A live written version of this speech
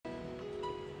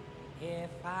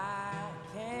If I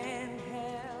can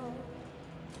help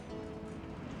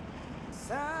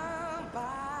somebody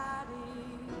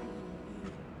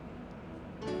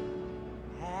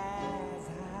as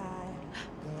I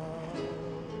go.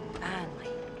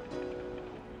 Finally.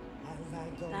 As I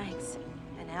go. Thanks.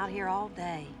 Been out here all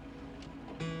day.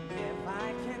 If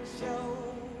I can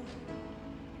show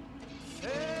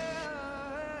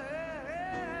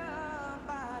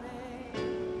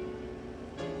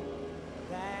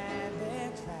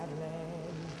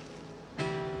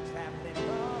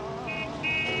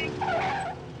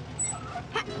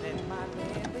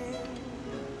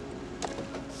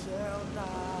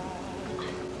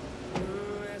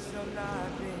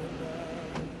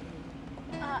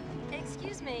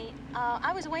Excuse me.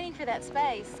 I was waiting for that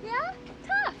space. Yeah?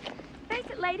 Tough. Face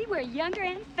it, lady, we're younger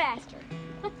and faster.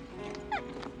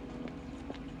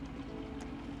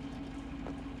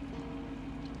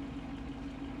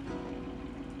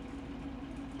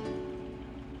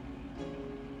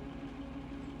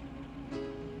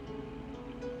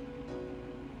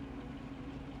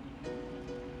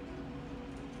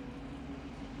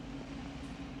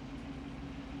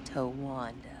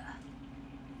 Towanda.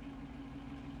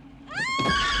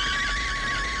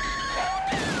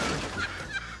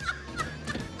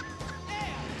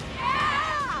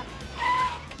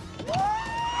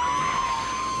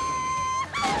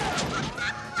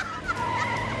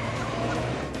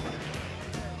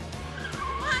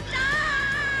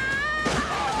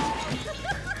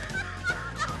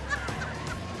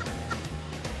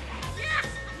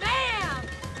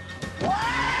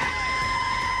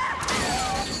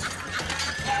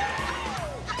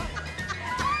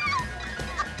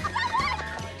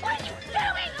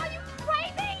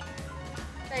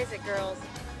 Face it, girls.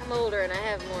 I'm older and I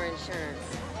have more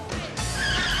insurance.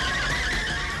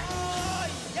 Oh,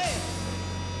 yeah.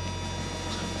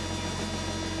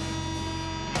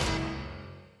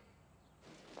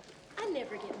 I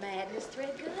never get mad, Miss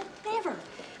Threadgood. Never.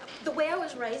 The way I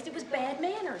was raised, it was bad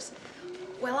manners.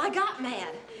 Well, I got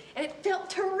mad, and it felt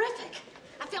terrific.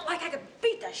 I felt like I could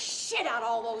beat the shit out of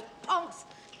all those punks.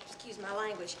 Excuse my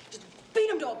language. Just beat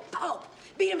them to a pulp.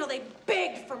 Beat them till they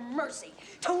begged for mercy.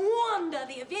 Towanda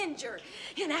the Avenger.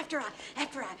 And after I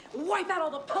wipe out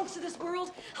all the punks of this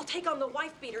world, I'll take on the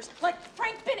wife beaters like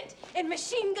Frank Bennett and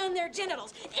machine gun their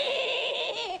genitals.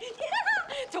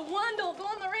 Towanda will go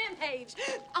on the rampage.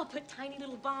 I'll put tiny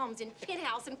little bombs in Pit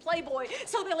House and Playboy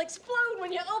so they'll explode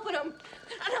when you open them.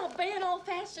 And I'll ban all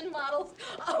fashion models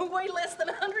weigh less than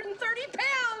 130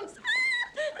 pounds.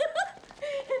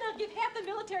 And I'll give half the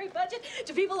military budget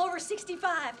to people over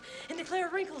 65 and declare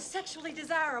wrinkles sexually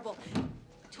desirable.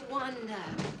 Towanda,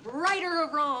 righter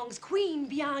of wrongs, queen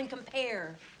beyond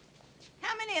compare.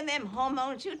 How many of them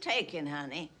hormones you taking,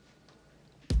 honey?